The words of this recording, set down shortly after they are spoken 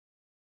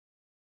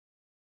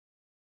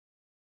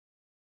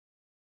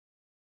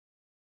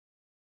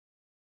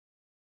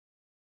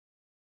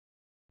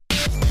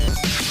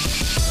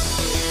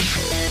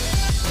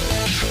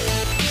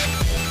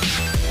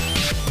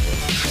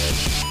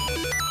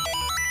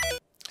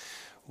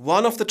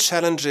One of the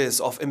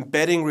challenges of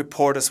embedding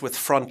reporters with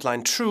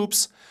frontline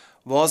troops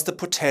was the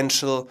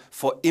potential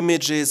for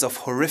images of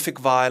horrific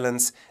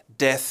violence,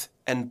 death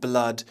and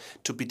blood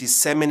to be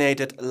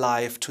disseminated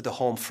live to the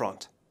home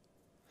front.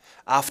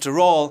 After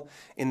all,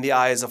 in the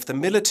eyes of the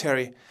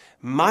military,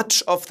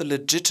 much of the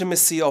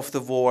legitimacy of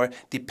the war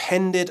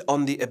depended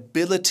on the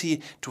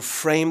ability to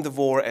frame the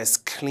war as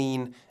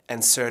clean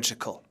and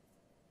surgical.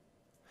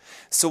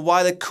 So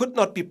while it could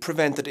not be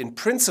prevented in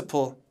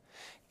principle,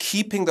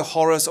 keeping the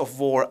horrors of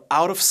war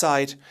out of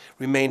sight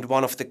remained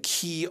one of the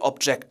key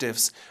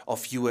objectives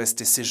of US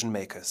decision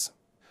makers.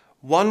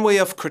 One way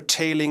of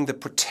curtailing the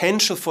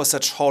potential for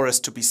such horrors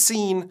to be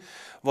seen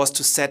was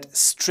to set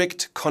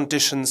strict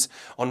conditions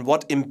on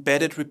what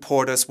embedded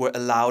reporters were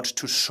allowed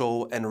to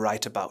show and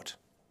write about.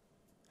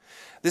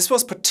 This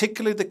was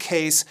particularly the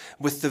case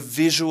with the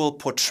visual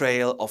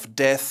portrayal of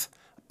death,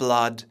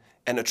 blood,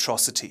 and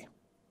atrocity.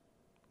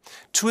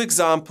 Two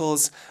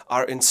examples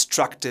are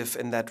instructive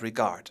in that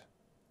regard,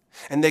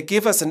 and they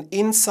give us an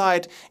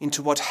insight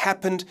into what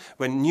happened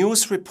when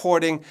news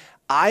reporting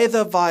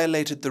either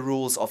violated the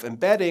rules of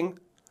embedding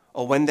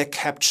or when they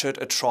captured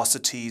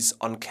atrocities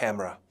on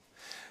camera.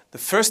 The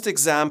first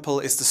example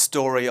is the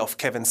story of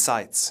Kevin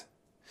Seitz.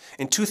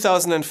 In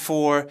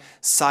 2004,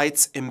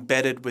 Seitz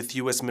embedded with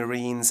US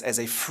Marines as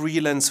a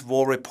freelance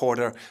war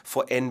reporter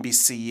for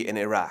NBC in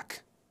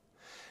Iraq.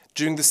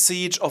 During the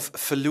siege of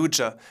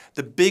Fallujah,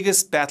 the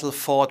biggest battle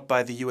fought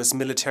by the US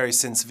military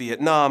since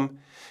Vietnam,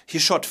 he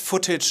shot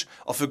footage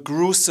of a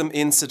gruesome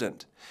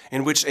incident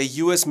in which a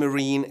US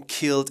Marine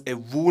killed a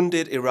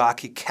wounded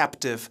Iraqi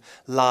captive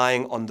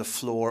lying on the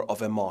floor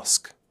of a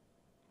mosque.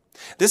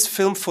 This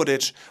film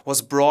footage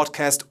was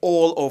broadcast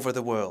all over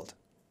the world.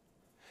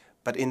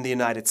 But in the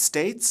United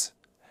States,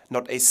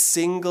 not a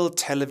single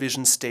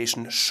television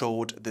station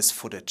showed this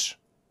footage.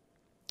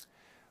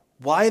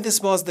 Why this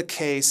was the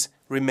case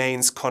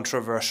remains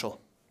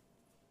controversial.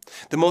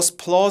 The most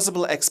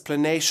plausible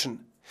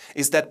explanation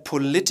is that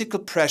political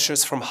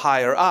pressures from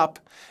higher up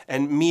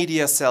and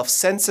media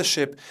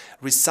self-censorship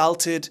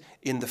resulted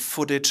in the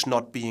footage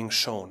not being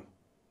shown.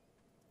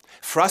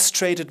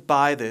 Frustrated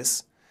by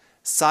this,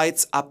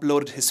 Seitz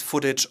uploaded his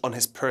footage on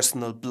his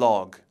personal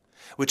blog,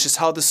 which is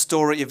how the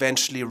story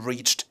eventually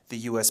reached the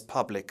US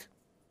public.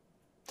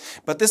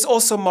 But this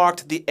also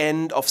marked the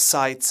end of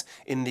Seitz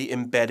in the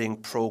embedding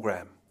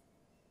program.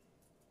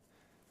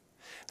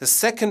 The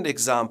second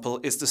example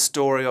is the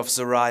story of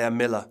Zariah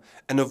Miller,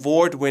 an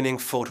award-winning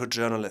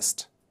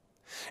photojournalist.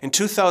 In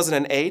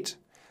 2008,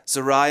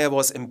 Zariah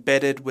was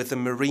embedded with a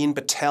Marine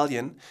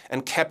battalion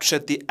and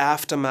captured the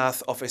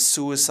aftermath of a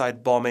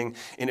suicide bombing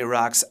in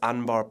Iraq's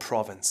Anbar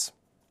province.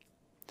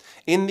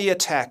 In the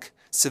attack,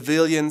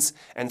 civilians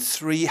and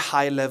 3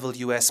 high-level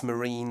US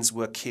Marines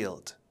were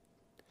killed.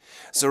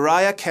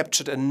 Zariah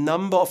captured a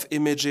number of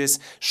images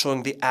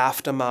showing the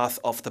aftermath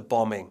of the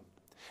bombing,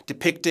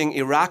 depicting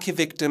Iraqi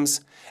victims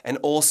and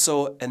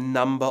also a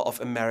number of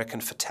American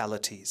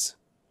fatalities.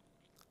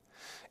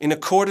 In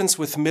accordance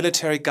with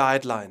military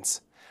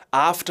guidelines,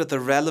 after the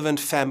relevant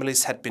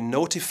families had been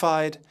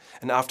notified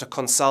and after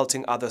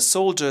consulting other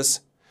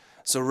soldiers,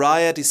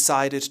 Zariah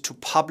decided to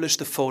publish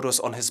the photos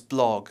on his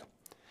blog,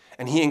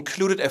 and he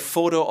included a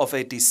photo of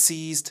a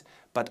deceased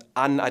but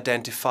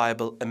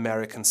unidentifiable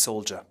American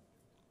soldier.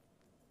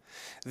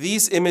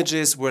 These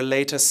images were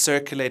later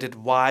circulated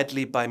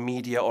widely by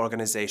media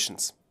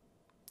organizations.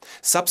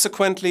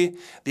 Subsequently,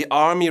 the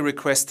army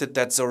requested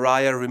that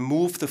Zariah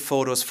remove the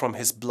photos from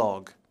his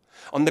blog,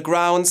 on the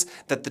grounds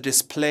that the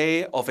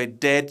display of a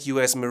dead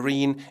US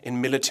Marine in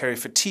military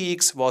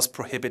fatigues was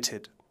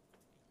prohibited.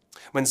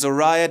 When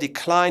Zariah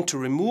declined to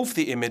remove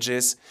the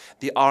images,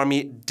 the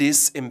army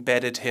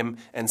disembedded him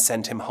and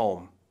sent him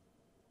home.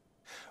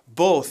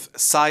 Both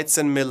Seitz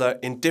and Miller,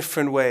 in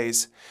different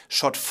ways,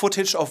 shot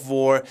footage of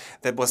war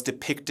that was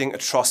depicting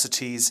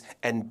atrocities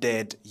and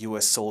dead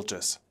US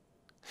soldiers.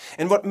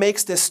 And what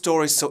makes their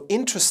stories so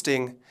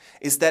interesting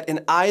is that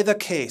in either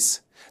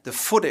case, the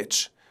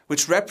footage,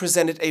 which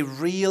represented a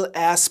real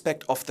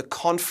aspect of the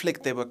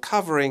conflict they were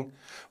covering,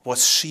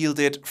 was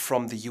shielded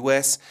from the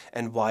US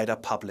and wider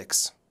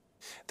publics.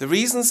 The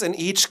reasons in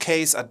each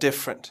case are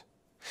different,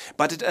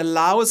 but it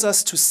allows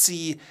us to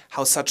see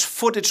how such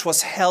footage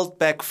was held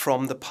back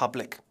from the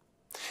public.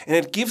 And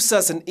it gives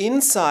us an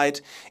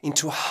insight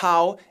into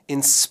how,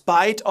 in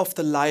spite of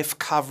the live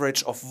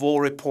coverage of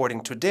war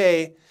reporting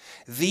today,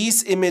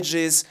 these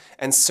images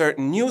and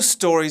certain news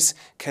stories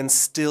can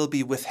still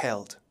be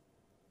withheld.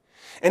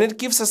 And it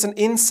gives us an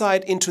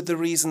insight into the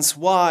reasons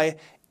why,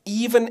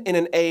 even in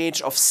an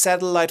age of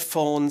satellite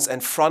phones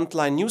and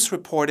frontline news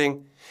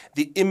reporting,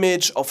 the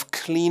image of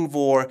clean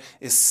war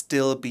is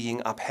still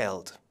being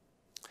upheld.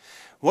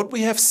 What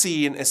we have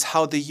seen is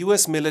how the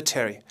US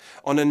military,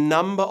 on a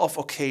number of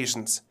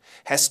occasions,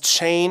 has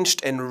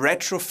changed and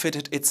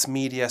retrofitted its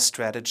media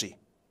strategy.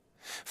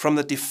 From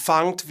the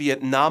defunct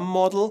Vietnam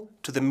model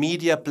to the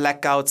media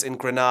blackouts in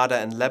Grenada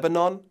and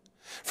Lebanon,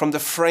 from the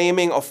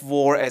framing of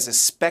war as a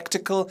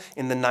spectacle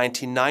in the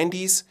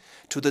 1990s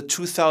to the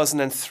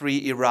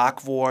 2003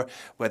 Iraq War,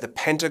 where the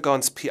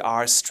Pentagon's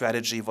PR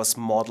strategy was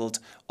modeled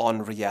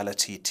on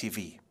reality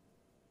TV.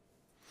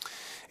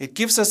 It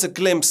gives us a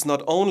glimpse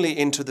not only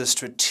into the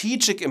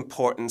strategic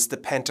importance the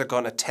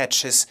Pentagon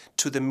attaches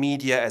to the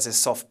media as a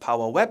soft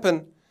power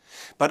weapon,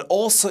 but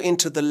also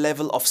into the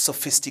level of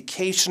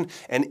sophistication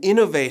and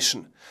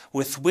innovation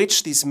with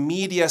which these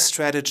media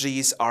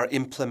strategies are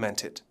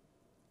implemented.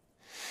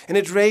 And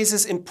it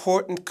raises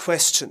important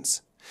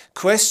questions.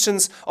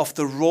 Questions of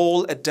the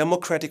role a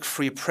democratic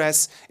free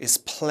press is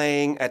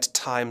playing at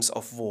times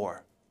of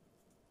war.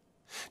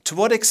 To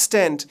what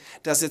extent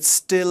does it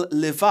still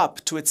live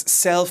up to its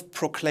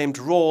self-proclaimed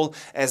role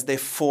as the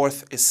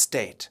fourth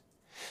estate,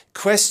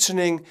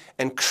 questioning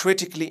and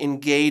critically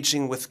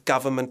engaging with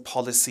government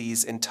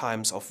policies in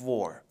times of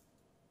war?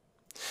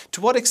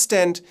 To what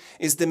extent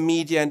is the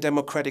media in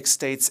democratic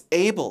states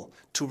able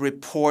to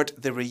report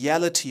the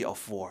reality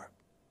of war?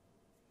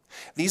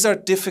 These are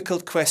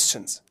difficult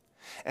questions,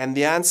 and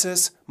the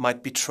answers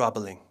might be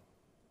troubling.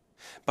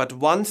 But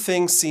one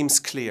thing seems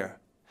clear.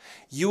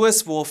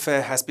 US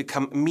warfare has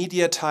become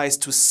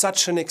mediatized to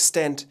such an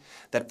extent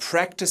that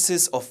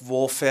practices of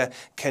warfare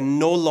can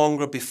no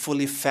longer be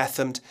fully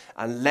fathomed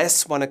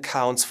unless one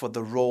accounts for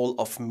the role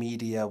of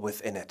media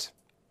within it.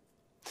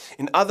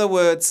 In other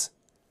words,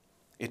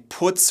 it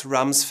puts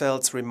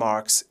Rumsfeld's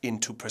remarks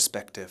into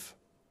perspective.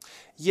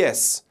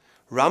 Yes,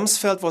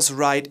 Rumsfeld was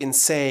right in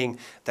saying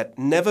that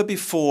never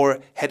before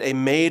had a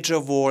major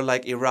war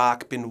like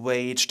Iraq been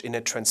waged in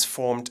a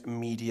transformed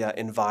media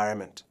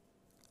environment.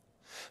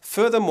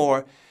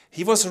 Furthermore,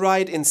 he was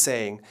right in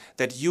saying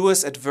that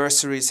US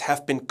adversaries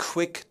have been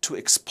quick to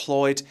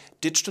exploit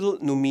digital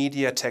new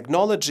media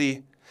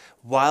technology,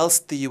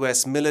 whilst the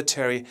US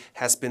military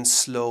has been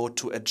slow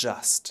to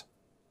adjust.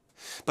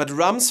 But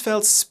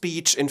Rumsfeld's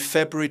speech in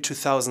February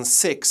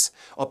 2006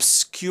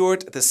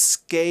 obscured the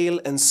scale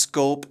and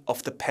scope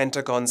of the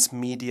Pentagon's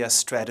media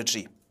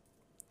strategy.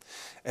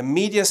 A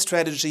media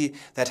strategy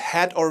that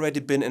had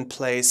already been in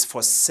place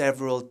for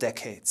several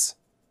decades.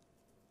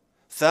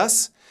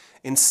 Thus,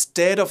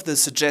 instead of the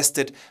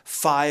suggested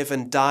five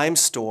and dime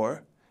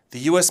store, the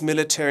US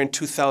military in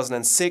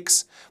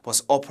 2006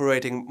 was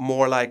operating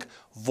more like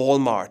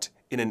Walmart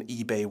in an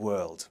eBay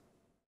world.